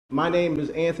My name is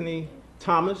Anthony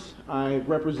Thomas. I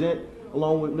represent,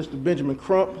 along with Mr. Benjamin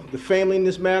Crump, the family in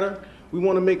this matter. We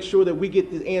want to make sure that we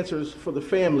get the answers for the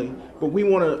family, but we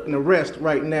want an arrest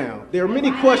right now. There are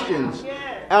many questions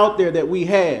out there that we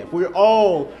have. We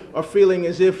all are feeling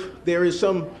as if there is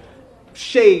some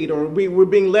shade or we're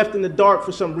being left in the dark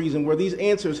for some reason where these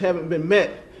answers haven't been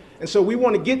met. And so we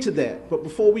want to get to that. But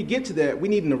before we get to that, we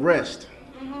need an arrest.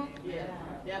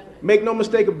 Make no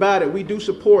mistake about it, we do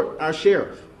support our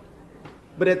sheriff.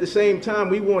 But at the same time,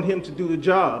 we want him to do the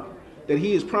job that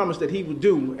he has promised that he would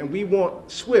do, and we want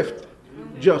swift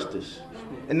justice.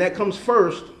 And that comes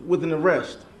first with an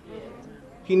arrest.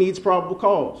 He needs probable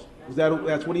cause.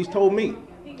 That's what he's told me.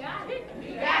 He got it.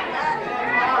 He got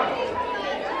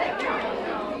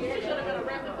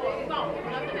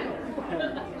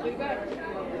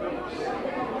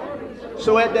it.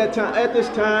 So at this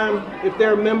time, if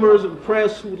there are members of the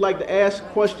press who would like to ask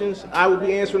questions, I will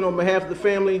be answering on behalf of the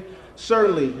family.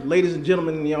 Certainly, ladies and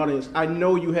gentlemen in the audience, I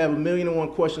know you have 1,000,001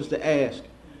 questions to ask.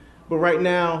 But right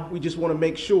now, we just want to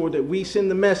make sure that we send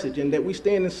the message and that we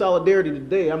stand in solidarity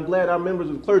today. I'm glad our members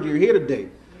of the clergy are here today.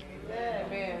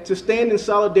 Amen. To stand in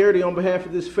solidarity on behalf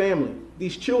of this family,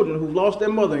 these children who lost their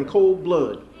mother in cold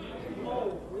blood.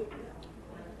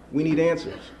 We need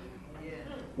answers.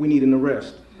 We need an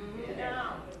arrest.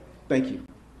 Thank you.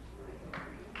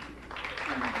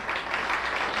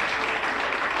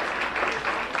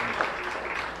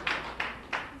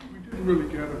 We didn't really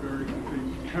get a very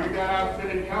complete account. You got our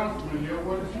city councilman here.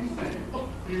 What is he saying?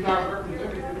 He's our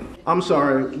representative. I'm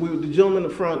sorry. The gentleman in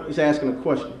the front is asking a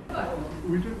question.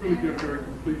 We didn't really get a very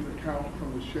complete account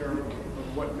from the sheriff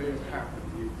of what may have happened.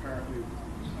 He apparently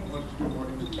wants to do more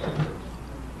interviews.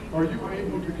 Are you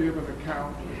able to give an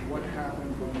account of what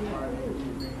happened on Friday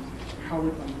evening, how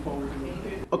it unfolded?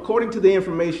 According to the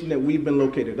information that we've been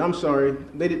located, I'm sorry,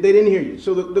 they didn't hear you.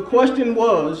 So the question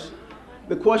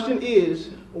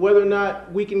is whether or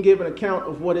not we can give an account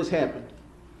of what has happened.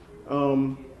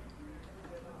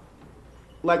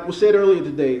 Like was said earlier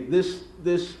today,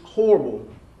 this horrible,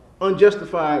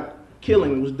 unjustified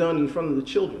killing was done in front of the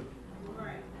children.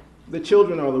 The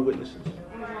children are the witnesses.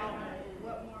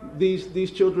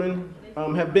 These children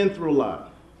have been through a lot.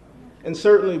 And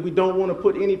certainly we don't want to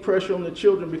put any pressure on the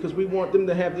children because we want them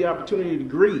to have the opportunity to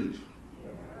grieve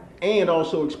and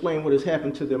also explain what has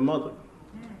happened to their mother.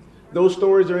 Those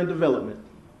stories are in development.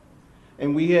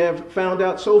 And we have found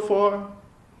out so far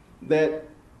that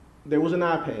there was an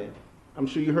iPad. I'm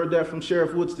sure you heard that from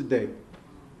Sheriff Woods today.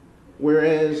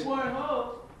 Whereas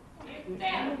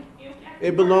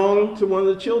it belonged to one of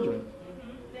the children.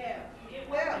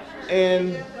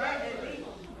 And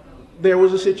there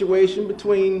was a situation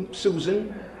between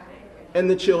Susan and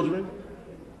the children.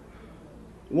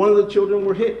 One of the children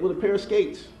were hit with a pair of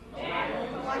skates.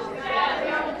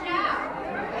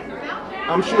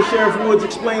 I'm sure Sheriff Woods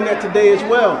explained that today as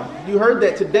well. You heard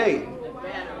that today.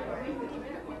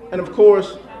 And of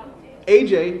course,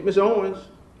 AJ, Ms. Owens,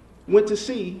 went to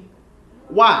see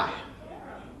why.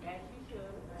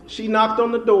 She knocked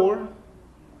on the door,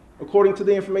 according to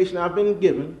the information I've been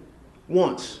given,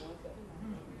 once.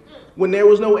 When there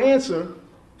was no answer,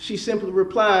 she simply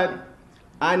replied,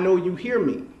 "I know you hear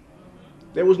me."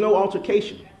 There was no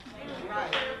altercation.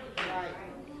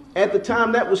 At the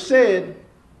time that was said,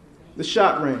 the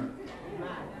shot rang,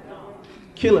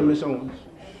 killing Miss Owens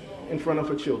in front of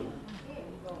her children.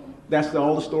 That's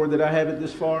all the story that I have it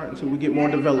this far until we get more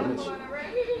developments.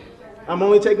 I'm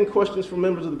only taking questions from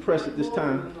members of the press at this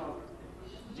time.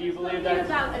 Do you believe that?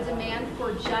 About a demand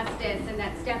for justice and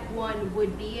that step one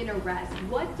would be an arrest.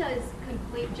 What does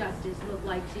complete justice look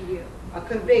like to you? A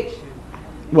conviction.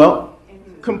 Well,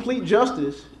 complete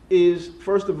justice is,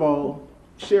 first of all,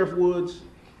 Sheriff Woods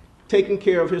taking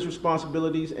care of his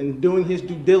responsibilities and doing his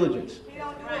due diligence. He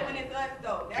don't do it when it's us,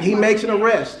 though. He makes an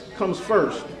arrest, comes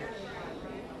first.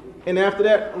 And after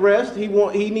that arrest, he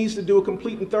needs to do a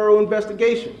complete and thorough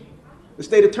investigation. The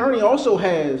state attorney also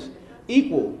has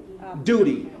equal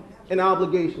duty and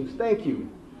obligations, thank you,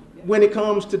 when it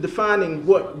comes to defining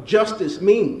what justice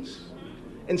means.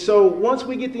 And so once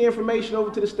we get the information over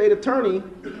to the state attorney,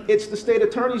 it's the state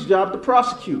attorney's job to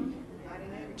prosecute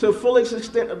to the fullest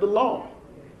extent of the law.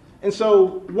 And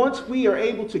so once we are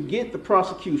able to get the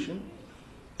prosecution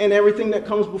and everything that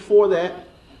comes before that,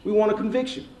 we want a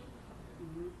conviction.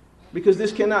 Because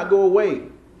this cannot go away.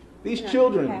 These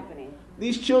children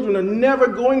are never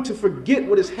going to forget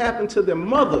what has happened to their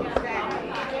mother.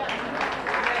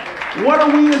 What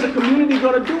are we as a community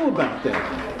going to do about that?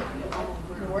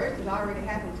 The worst has already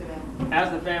happened to them. As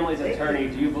the family's attorney,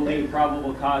 do you believe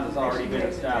probable cause has already been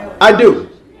established? I do.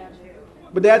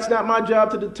 But that's not my job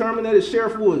to determine. That is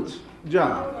Sheriff Woods'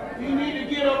 job. You need to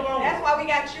get up why we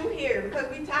got you here, because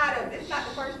we tired of it. It's not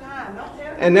the first time. Don't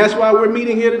tell me. And that's why we're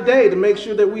meeting here today, to make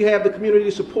sure that we have the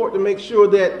community support, to make sure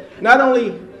that not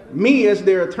only me as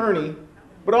their attorney,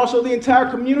 but also the entire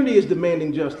community is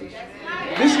demanding justice.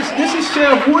 This is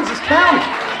Sheriff Woods' county.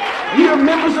 We are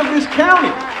members of this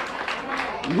county.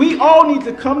 We all need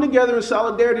to come together in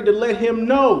solidarity to let him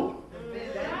know.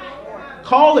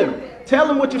 Call him. Tell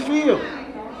him what you feel.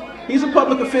 He's a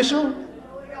public official.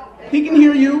 He can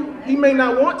hear you. He may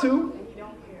not want to.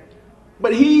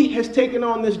 But he has taken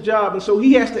on this job, and so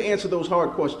he has to answer those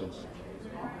hard questions.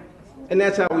 And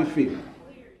that's how we feel.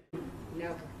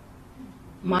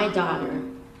 My daughter,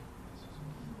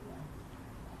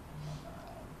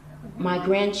 my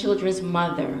grandchildren's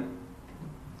mother,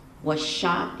 was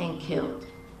shot and killed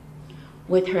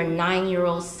with her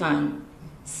 9-year-old son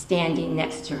standing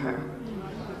next to her.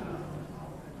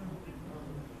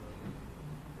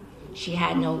 She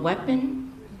had no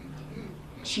weapon.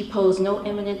 She posed no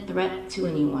imminent threat to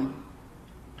anyone.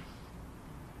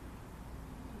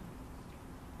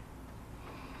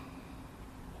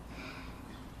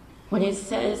 When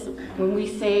we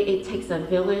say it takes a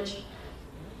village,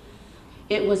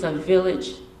 it was a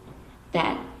village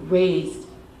that raised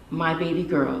my baby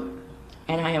girl,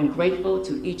 and I am grateful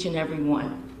to each and every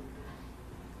one.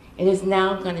 It is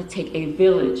now going to take a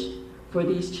village for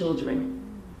these children.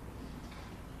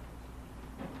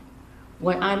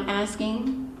 What I'm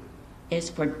asking is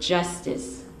for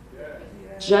justice.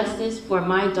 Justice for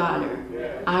my daughter,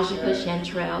 Ajike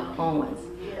Shantrell Owens.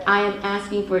 I am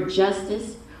asking for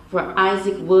justice for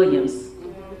Isaac Williams.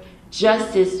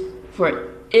 Justice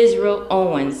for Israel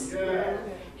Owens.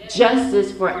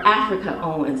 Justice for Africa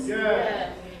Owens.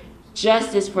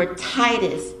 Justice for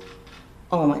Titus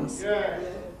Owens.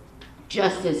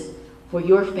 Justice for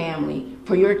your family,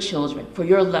 for your children, for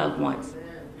your loved ones.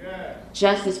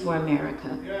 Justice for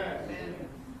America.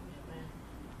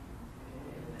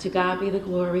 To God be the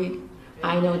glory.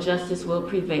 I know justice will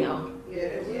prevail.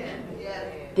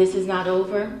 This is not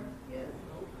over.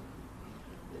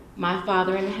 My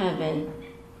Father in heaven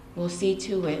will see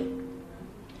to it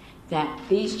that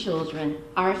these children,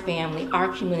 our family, our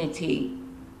community,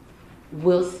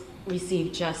 will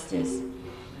receive justice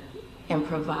and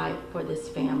provide for this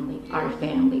family, our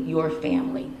family, your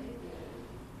family.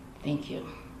 Thank you.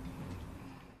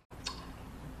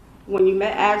 When you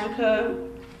met Ajike,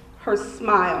 her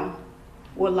smile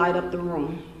would light up the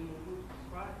room.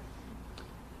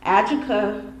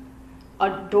 Ajike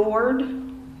adored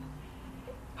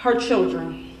her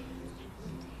children.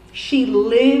 She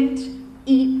lived,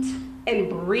 eat, and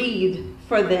breathed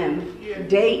for them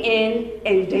day in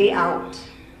and day out.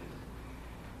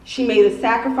 She made the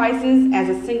sacrifices as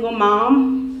a single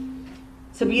mom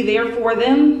to be there for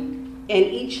them in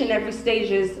each and every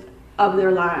stages of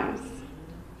their lives.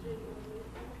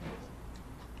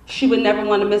 She would never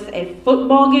want to miss a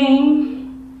football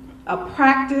game, a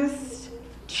practice,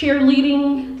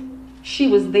 cheerleading. She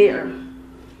was there.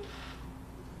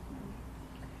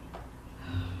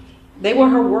 They were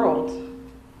her world.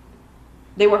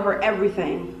 They were her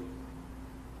everything.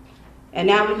 And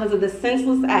now, because of this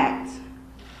senseless act,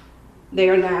 they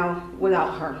are now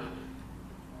without her.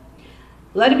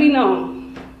 Let it be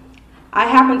known, I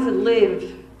happen to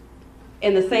live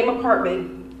in the same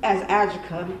apartment as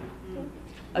Ajike.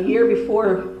 A year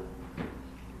before,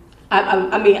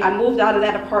 I moved out of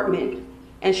that apartment,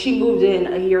 and she moved in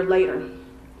a year later.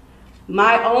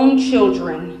 My own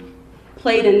children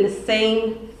played in the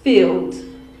same field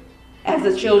as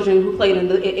the children who played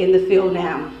in the field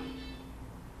now.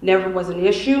 Never was an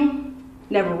issue,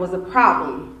 never was a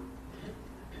problem.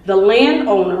 The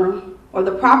landowner or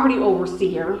the property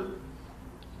overseer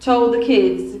told the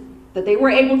kids that they were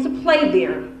able to play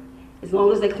there as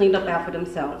long as they cleaned up after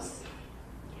themselves.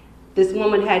 This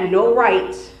woman had no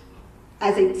right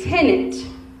as a tenant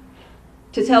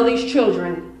to tell these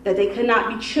children that they could not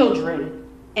be children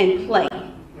and play.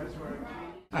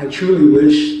 I truly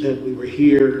wish that we were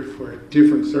here for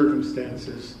different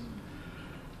circumstances,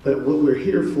 but what we're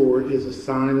here for is a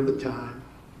sign of the time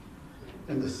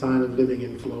and the sign of living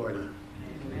in Florida.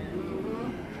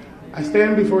 I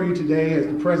stand before you today as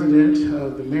the president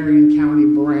of the Marion County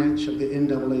branch of the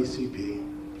NAACP.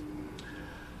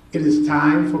 It is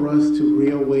time for us to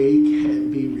reawake and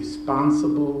be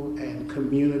responsible and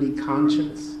community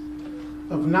conscious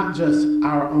of not just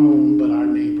our own, but our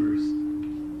neighbors.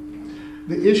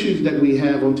 The issues that we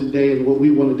have on today and what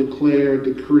we want to declare,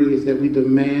 decree, is that we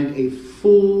demand a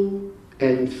full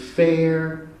and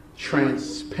fair,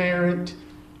 transparent,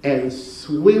 and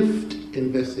swift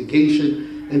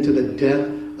investigation into the death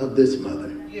of this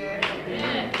mother. Yeah.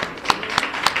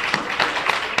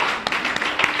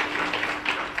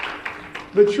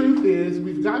 The truth is,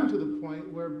 we've gotten to the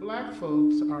point where black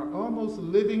folks are almost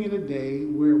living in a day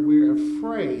where we're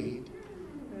afraid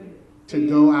to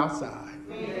go outside.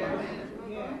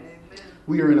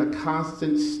 We are in a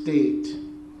constant state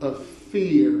of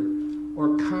fear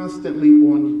or constantly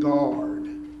on guard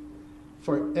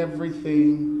for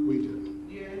everything we do.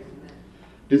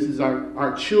 This is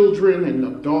our children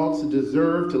and adults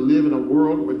deserve to live in a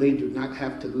world where they do not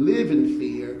have to live in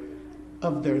fear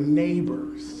of their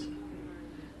neighbors,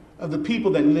 of the people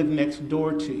that live next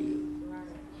door to you.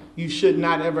 You should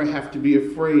not ever have to be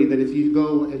afraid that if you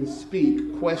go and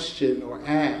speak, question, or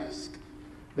ask,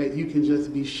 that you can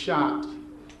just be shot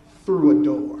through a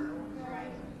door.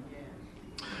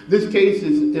 This case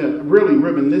is really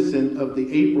reminiscent of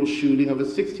the April shooting of a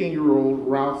 16-year-old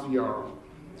Ralph Yarrow,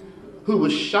 who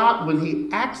was shot when he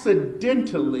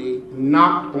accidentally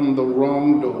knocked on the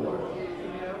wrong door.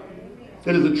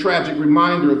 It is a tragic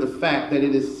reminder of the fact that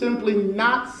it is simply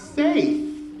not safe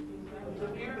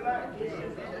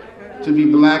to be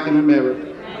black in America.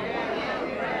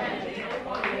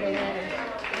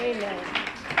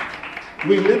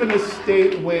 We live in a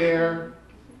state where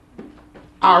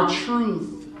our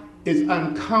truth is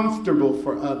uncomfortable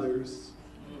for others,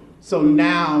 so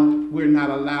now we're not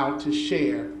allowed to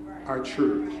share our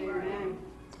truth.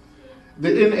 The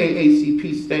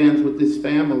NAACP stands with this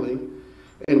family,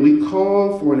 and we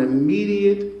call for an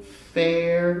immediate,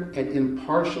 fair, and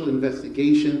impartial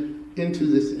investigation into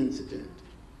this incident.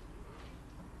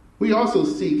 We also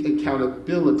seek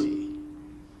accountability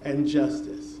and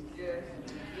justice.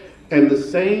 And the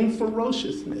same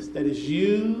ferociousness that is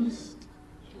used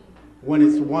when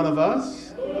it's one of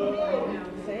us,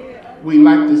 we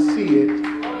like to see it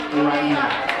right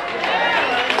now.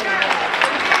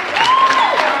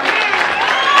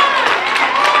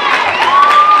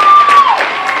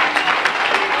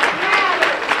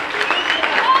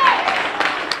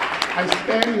 I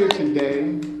stand here today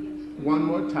one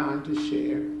more time to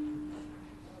share.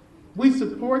 We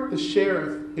support the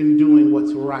sheriff in doing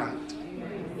what's right.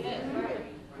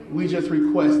 We just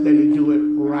request that he do it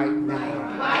right now.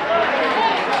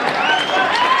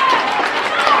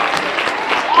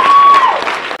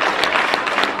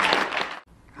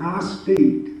 Our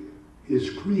state is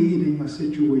creating a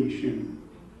situation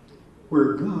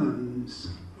where guns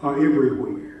are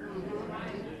everywhere.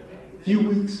 A few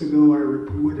weeks ago, I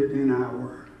reported in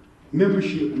our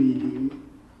membership meeting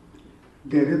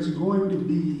that it's going to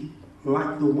be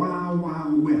like the Wild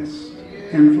Wild West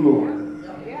in Florida.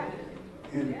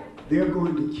 And they're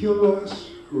going to kill us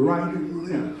right and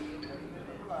left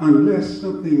unless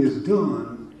something is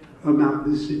done about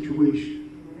this situation.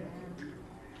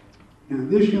 Now,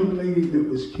 this young lady that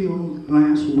was killed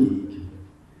last week,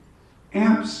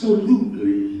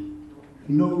 absolutely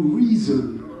no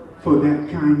reason for that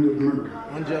kind of murder.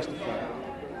 Unjustified.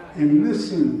 And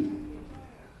listen,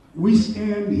 we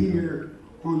stand here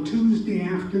on Tuesday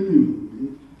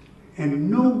afternoon and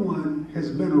no one has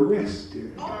been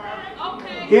arrested.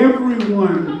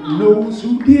 Everyone knows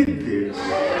who did this.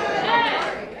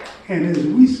 And as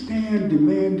we stand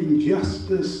demanding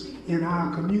justice in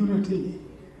our community,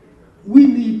 we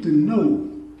need to know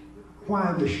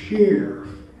why the sheriff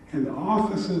and the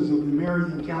officers of the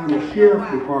Marion County Sheriff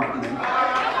Department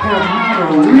have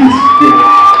not arrested.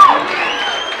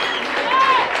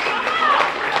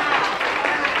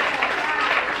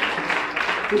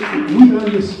 We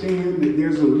understand that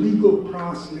there's a legal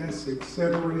process,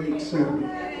 etc., etc.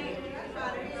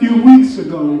 A few weeks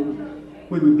ago,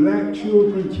 when the black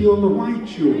children killed the white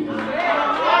children,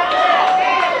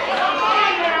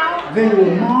 they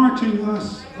were marching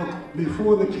us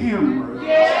before the cameras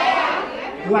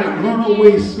like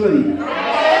runaway slaves.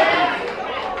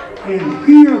 And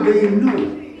here they know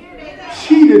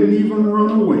she didn't even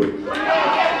run away.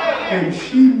 And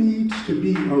she needs to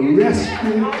be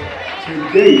arrested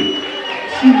today.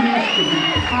 She needs to be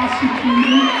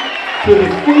prosecuted to the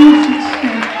fullest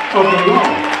extent of the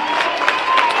law.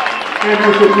 And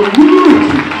as a community,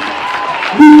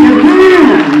 we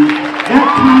demand that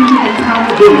kind of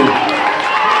accountability.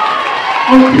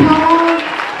 Oh God,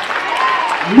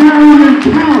 Marion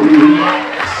County,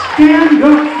 stand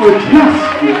up for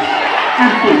justice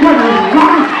and for what is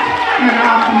right in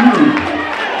our community.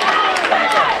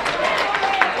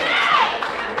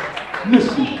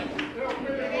 Listen,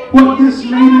 what this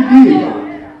lady did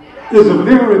is a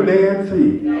very bad thing.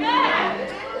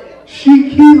 She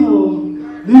killed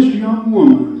this young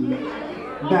woman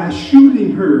by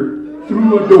shooting her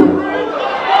through a door.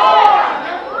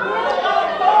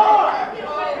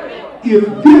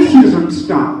 If this isn't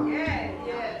stopped,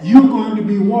 you're going to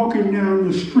be walking down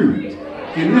the street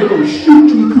and they're going to shoot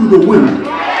you through the window.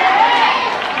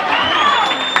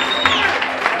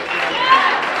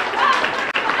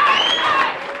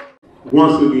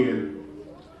 Once again,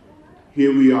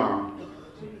 here we are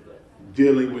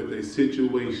dealing with a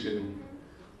situation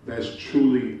that's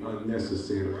truly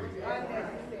unnecessary.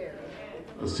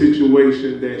 A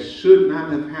situation that should not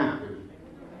have happened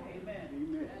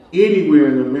anywhere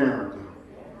in America,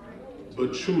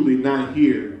 but truly not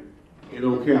here in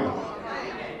Ocala.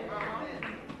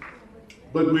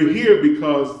 But we're here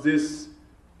because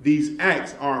these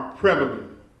acts are prevalent,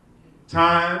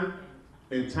 time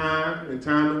and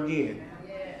time again.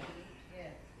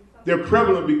 They're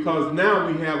prevalent because now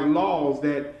we have laws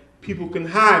that people can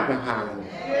hide behind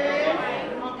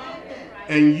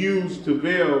and use to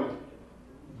veil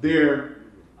their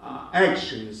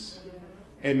actions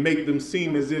and make them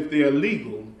seem as if they're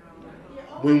legal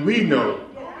when we know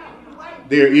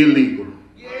they're illegal.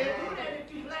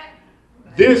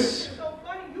 This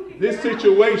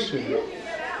situation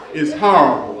is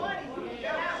horrible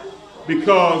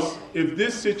because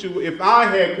if I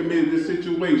had committed this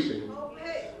situation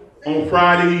on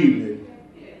Friday evening,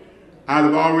 I'd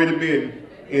have already been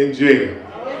in jail.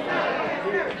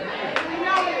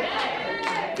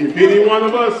 If any one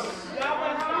of us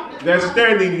that's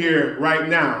standing here right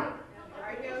now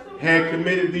had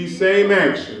committed these same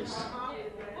actions,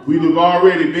 we'd have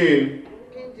already been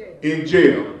in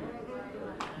jail.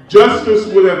 Justice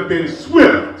would have been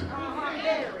swift,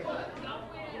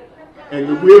 and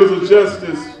the wheels of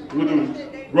justice would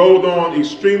have rolled on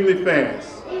extremely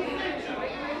fast.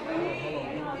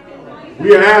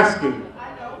 We're asking.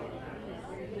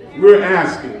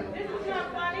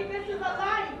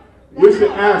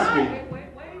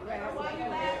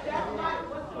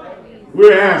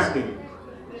 We're asking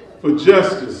for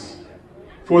justice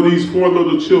for these 4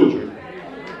 little children.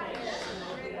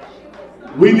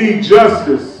 We need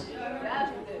justice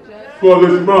for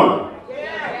this mother.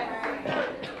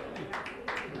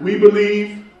 We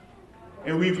believe,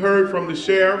 and we've heard from the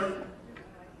sheriff,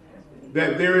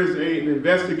 that there is an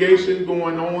investigation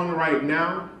going on right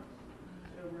now,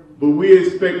 but we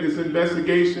expect this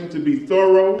investigation to be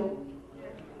thorough,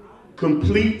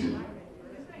 complete,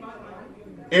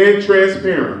 and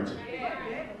transparent.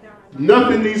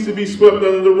 Nothing needs to be swept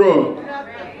under the rug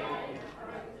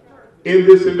in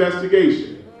this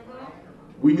investigation.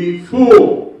 We need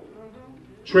full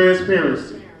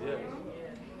transparency.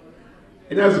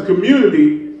 And as a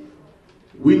community,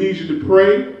 we need you to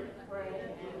pray.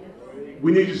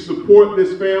 We need you to support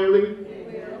this family,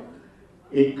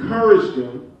 encourage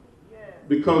them,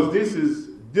 because this is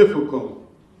difficult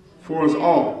for us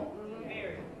all.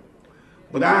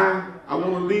 But I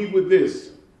want to leave with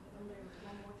this.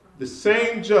 The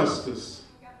same justice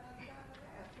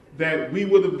that we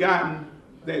would have gotten,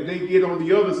 that they get on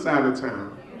the other side of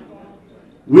town,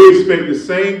 we expect the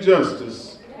same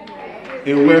justice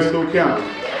in West Ocala.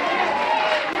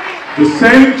 The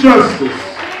same justice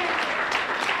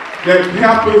that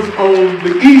happens on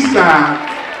the east side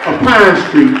of Pine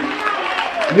Street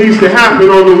needs to happen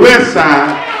on the west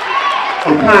side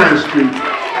of Pine Street.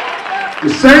 The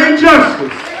same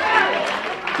justice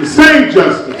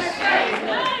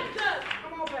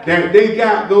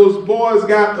that those boys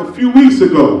got a few weeks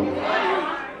ago,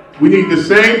 we need the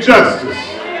same justice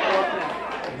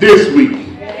this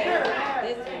week,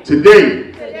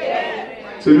 today,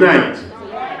 tonight.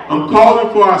 I'm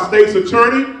calling for our state's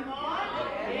attorney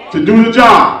to do the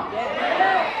job.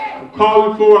 I'm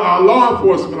calling for our law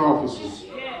enforcement officers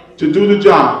to do the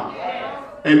job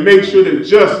and make sure that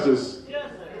justice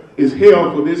is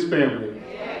held for this family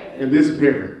and this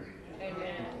parent.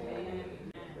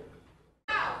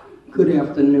 Good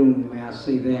afternoon, may I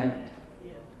say that,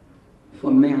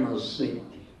 for manners' sake.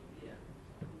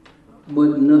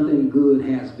 But nothing good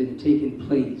has been taking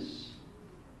place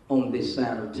on this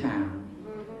side of town.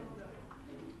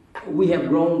 We have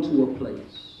grown to a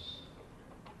place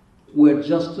where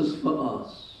justice for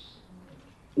us,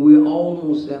 we're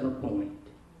almost at a point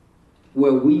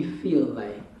where we feel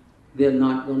like they're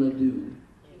not going to do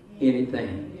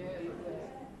anything.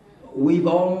 We've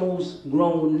almost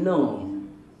grown numb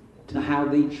to how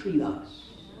they treat us.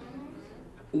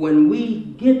 When we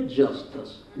get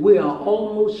justice, we are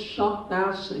almost shocked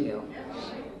ourselves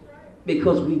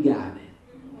because we got it.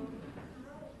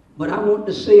 But I want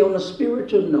to say on a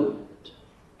spiritual note,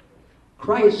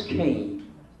 Christ came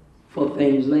for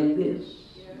things like this.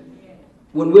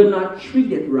 When we're not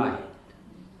treated right,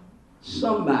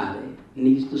 somebody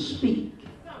needs to speak.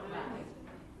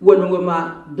 When we're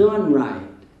not done right,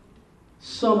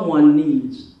 someone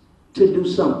needs to do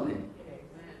something.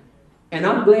 And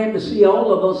I'm glad to see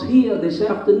all of us here this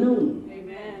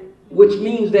afternoon, which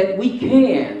means that we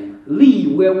can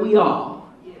leave where we are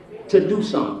to do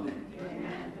something.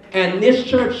 And this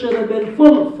church should have been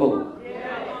full of folk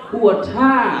who are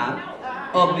tired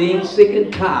of being sick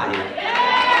and tired.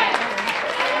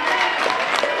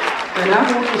 And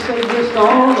I want to say this to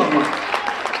all of us.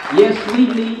 Yes, we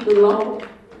need the Lord.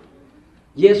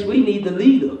 Yes, we need the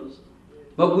leaders.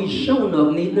 But we sure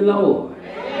enough need the Lord.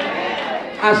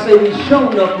 I say we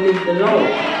sure enough need the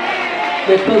Lord.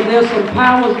 Because there's some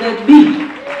powers that be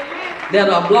that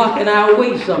are blocking our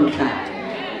way sometimes.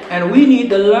 And we need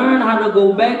to learn how to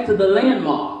go back to the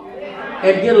landmark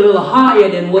and get a little higher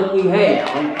than what we have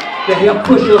to help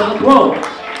push us across.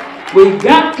 We've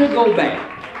got to go back.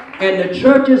 And the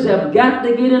churches have got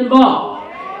to get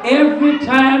involved. Every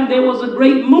time there was a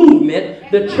great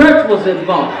movement, the church was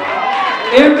involved.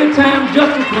 Every time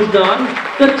justice was done,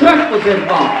 the church was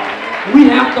involved. We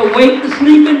have to wake the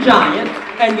sleeping giant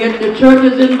and get the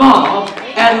churches involved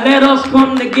and let us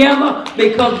come together,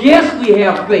 because yes, we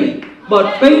have faith,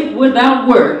 but faith without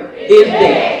work is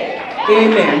dead.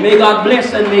 Amen. May God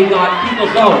bless and may God keep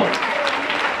us all.